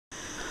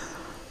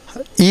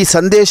ಈ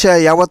ಸಂದೇಶ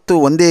ಯಾವತ್ತೂ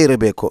ಒಂದೇ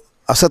ಇರಬೇಕು.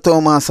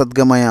 ಅಸತೋಮ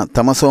ಸದ್ಗಮಯ,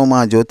 ತಮಸೋಮ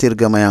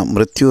ಜ್ಯೋತಿರ್ಗಮಯ,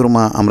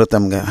 ಮೃತ್ಯುರ್ಮ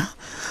ಅಮೃತಂಗಯ.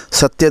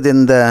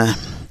 ಸತ್ಯದಿಂದ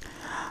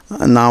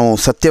ನಾವು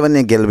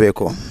ಸತ್ಯವನ್ನೇ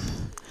ಗೆಲ್ಲಬೇಕು.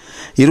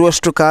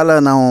 ಇರುವಷ್ಟು ಕಾಲ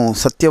ನಾವು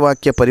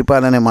ಸತ್ಯವಾಕ್ಯ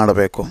ಪರಿಪಾಲನೆ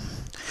ಮಾಡಬೇಕು.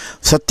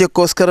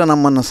 ಸತ್ಯಕ್ಕೋಸ್ಕರ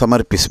ನಮ್ಮನ್ನು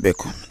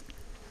ಸಮರ್ಪಿಸಬೇಕು.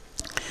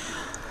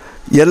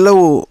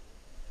 ಎಲ್ಲವೂ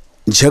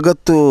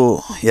ಜಗತ್ತು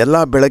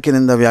ಎಲ್ಲ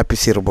ಬೆಳಕಿನಿಂದ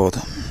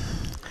ವ್ಯಾಪಿಸಿರ್ಬೋದು.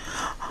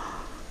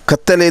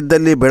 ಕತ್ತಲೆ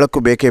ಇದ್ದಲ್ಲಿ ಬೆಳಕು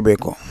ಬೇಕೇ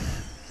ಬೇಕು.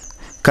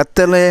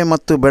 ಕತ್ತಲೆ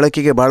ಮತ್ತು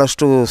ಬೆಳಕಿಗೆ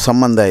ಭಾಳಷ್ಟು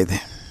ಸಂಬಂಧ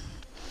ಇದೆ.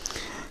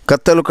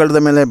 ಕತ್ತಲು ಕಳೆದ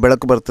ಮೇಲೆ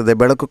ಬೆಳಕು ಬರ್ತದೆ,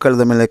 ಬೆಳಕು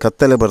ಕಳೆದ ಮೇಲೆ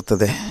ಕತ್ತಲೆ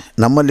ಬರ್ತದೆ.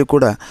 ನಮ್ಮಲ್ಲಿ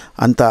ಕೂಡ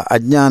ಅಂಥ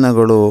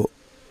ಅಜ್ಞಾನಗಳು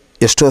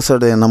ಎಷ್ಟೋ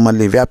ಸಡೆ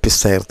ನಮ್ಮಲ್ಲಿ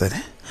ವ್ಯಾಪಿಸ್ತಾ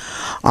ಇರ್ತದೆ.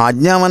 ಆ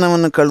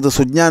ಅಜ್ಞಾನವನ್ನು ಕಳೆದು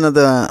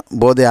ಸುಜ್ಞಾನದ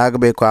ಬೋಧೆ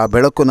ಆಗಬೇಕು. ಆ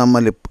ಬೆಳಕು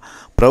ನಮ್ಮಲ್ಲಿ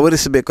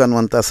ಪ್ರವರಿಸಬೇಕು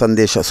ಅನ್ನುವಂಥ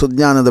ಸಂದೇಶ,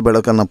 ಸುಜ್ಞಾನದ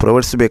ಬೆಳಕನ್ನು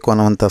ಪ್ರವರಿಸಬೇಕು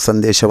ಅನ್ನುವಂಥ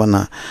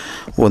ಸಂದೇಶವನ್ನು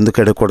ಒಂದು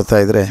ಕಡೆ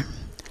ಕೊಡ್ತಾಯಿದ್ರೆ,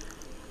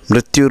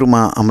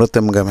 ಮೃತ್ಯುರ್ಮ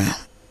ಅಮೃತಂಗಮಯ,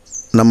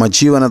 ನಮ್ಮ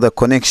ಜೀವನದ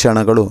ಕೊನೆ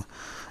ಕ್ಷಣಗಳು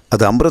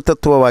ಅದು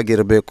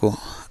ಅಮೃತತ್ವವಾಗಿರಬೇಕು,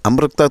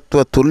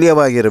 ಅಮೃತತ್ವ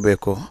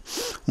ತುಲ್ಯವಾಗಿರಬೇಕು.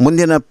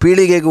 ಮುಂದಿನ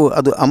ಪೀಳಿಗೆಗೂ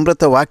ಅದು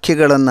ಅಮೃತ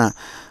ವಾಕ್ಯಗಳನ್ನು,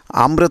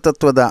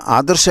 ಅಮೃತತ್ವದ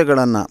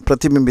ಆದರ್ಶಗಳನ್ನು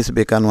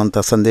ಪ್ರತಿಬಿಂಬಿಸಬೇಕನ್ನುವಂಥ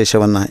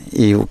ಸಂದೇಶವನ್ನು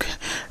ಈ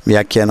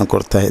ವ್ಯಾಖ್ಯಾನ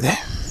ಕೊಡ್ತಾ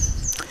ಇದೆ.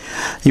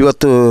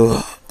 ಇವತ್ತು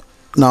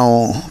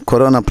ನಾವು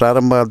ಕೊರೋನಾ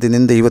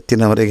ಪ್ರಾರಂಭದಿಂದ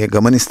ಇವತ್ತಿನವರೆಗೆ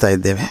ಗಮನಿಸ್ತಾ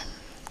ಇದ್ದೇವೆ.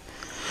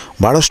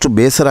 ಭಾಳಷ್ಟು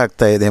ಬೇಸರ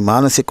ಆಗ್ತಾಯಿದೆ,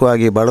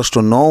 ಮಾನಸಿಕವಾಗಿ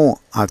ಭಾಳಷ್ಟು ನೋವು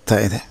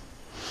ಆಗ್ತಾಯಿದೆ.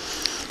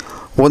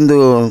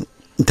 ಒಂದು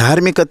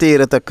ಧಾರ್ಮಿಕತೆ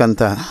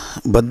ಇರತಕ್ಕಂಥ,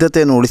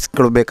 ಬದ್ಧತೆಯನ್ನು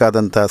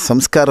ಉಳಿಸಿಕೊಳ್ಬೇಕಾದಂಥ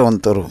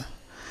ಸಂಸ್ಕಾರವಂತರು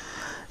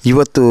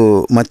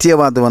ಇವತ್ತು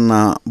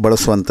ಮತೀಯವಾದವನ್ನು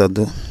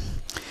ಬಳಸುವಂಥದ್ದು,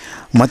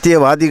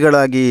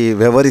 ಮತೀಯವಾದಿಗಳಾಗಿ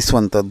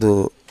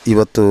ವ್ಯವಹರಿಸುವಂಥದ್ದು,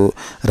 ಇವತ್ತು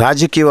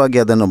ರಾಜಕೀಯವಾಗಿ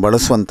ಅದನ್ನು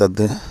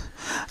ಬಳಸುವಂಥದ್ದು,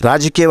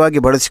 ರಾಜಕೀಯವಾಗಿ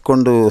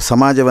ಬಳಸಿಕೊಂಡು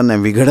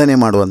ಸಮಾಜವನ್ನು ವಿಘಟನೆ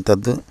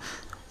ಮಾಡುವಂಥದ್ದು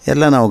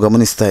ಎಲ್ಲ ನಾವು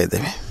ಗಮನಿಸ್ತಾ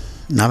ಇದ್ದೇವೆ.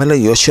 ನಾವೆಲ್ಲ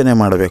ಯೋಚನೆ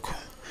ಮಾಡಬೇಕು.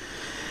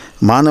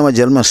 ಮಾನವ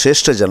ಜನ್ಮ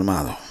ಶ್ರೇಷ್ಠ ಜನ್ಮ.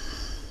 ಅದು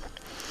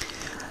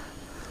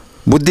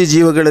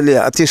ಬುದ್ಧಿಜೀವಿಗಳಲ್ಲಿ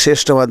ಅತಿ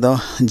ಶ್ರೇಷ್ಠವಾದ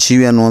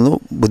ಜೀವಿ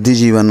ಅನ್ನೋದು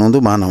ಬುದ್ಧಿಜೀವಿ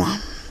ಅನ್ನೋದು ಮಾನವ.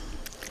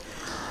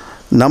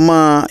 ನಮ್ಮ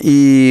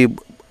ಈ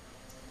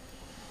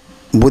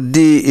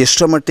ಬುದ್ಧಿ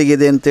ಎಷ್ಟರ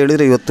ಮಟ್ಟಿಗಿದೆ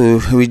ಅಂತೇಳಿದರೆ,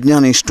 ಇವತ್ತು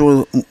ವಿಜ್ಞಾನ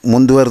ಇಷ್ಟು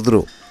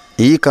ಮುಂದುವರೆದರೂ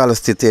ಈ ಕಾಲ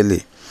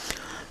ಸ್ಥಿತಿಯಲ್ಲಿ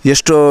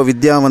ಎಷ್ಟೋ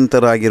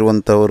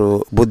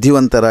ವಿದ್ಯಾವಂತರಾಗಿರುವಂಥವರು,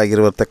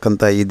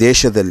 ಬುದ್ಧಿವಂತರಾಗಿರತಕ್ಕಂಥ ಈ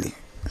ದೇಶದಲ್ಲಿ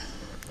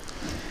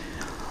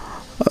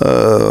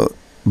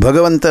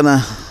ಭಗವಂತನ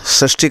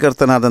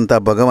ಸೃಷ್ಟಿಕರ್ತನಾದಂಥ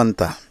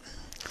ಭಗವಂತ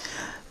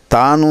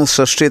ತಾನು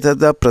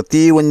ಸೃಷ್ಟಿಸಿದ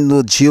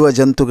ಪ್ರತಿಯೊಂದು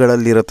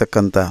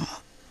ಜೀವಜಂತುಗಳಲ್ಲಿರತಕ್ಕಂಥ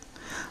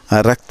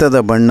ರಕ್ತದ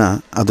ಬಣ್ಣ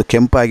ಅದು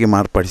ಕೆಂಪಾಗಿ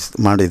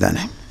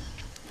ಮಾಡಿದ್ದಾನೆ.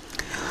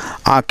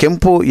 ಆ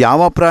ಕೆಂಪು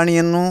ಯಾವ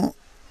ಪ್ರಾಣಿಯನ್ನು,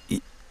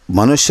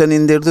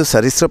 ಮನುಷ್ಯನಿಂದ ಹಿಡಿದು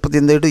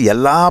ಸರೀಸೃಪದಿಂದ ಹಿಡಿದು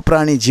ಎಲ್ಲ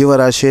ಪ್ರಾಣಿ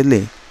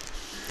ಜೀವರಾಶಿಯಲ್ಲಿ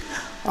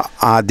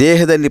ಆ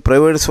ದೇಹದಲ್ಲಿ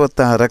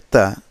ಪ್ರವೇಶಿಸುವಂತಹ ರಕ್ತ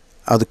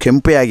ಅದು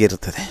ಕೆಂಪೇ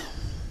ಆಗಿರುತ್ತದೆ.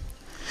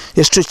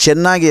 ಎಷ್ಟು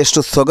ಚೆನ್ನಾಗಿ,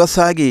 ಎಷ್ಟು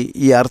ಸೊಗಸಾಗಿ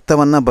ಈ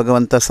ಅರ್ಥವನ್ನು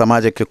ಭಗವಂತ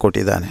ಸಮಾಜಕ್ಕೆ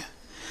ಕೊಟ್ಟಿದ್ದಾನೆ.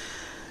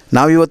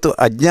 ನಾವಿವತ್ತು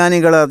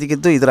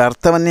ಅಜ್ಞಾನಿಗಳಾಗಿದ್ದು ಇದರ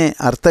ಅರ್ಥವನ್ನೇ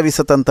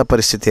ಅರ್ಥವಿಸತಂಥ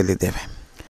ಪರಿಸ್ಥಿತಿಯಲ್ಲಿದ್ದೇವೆ.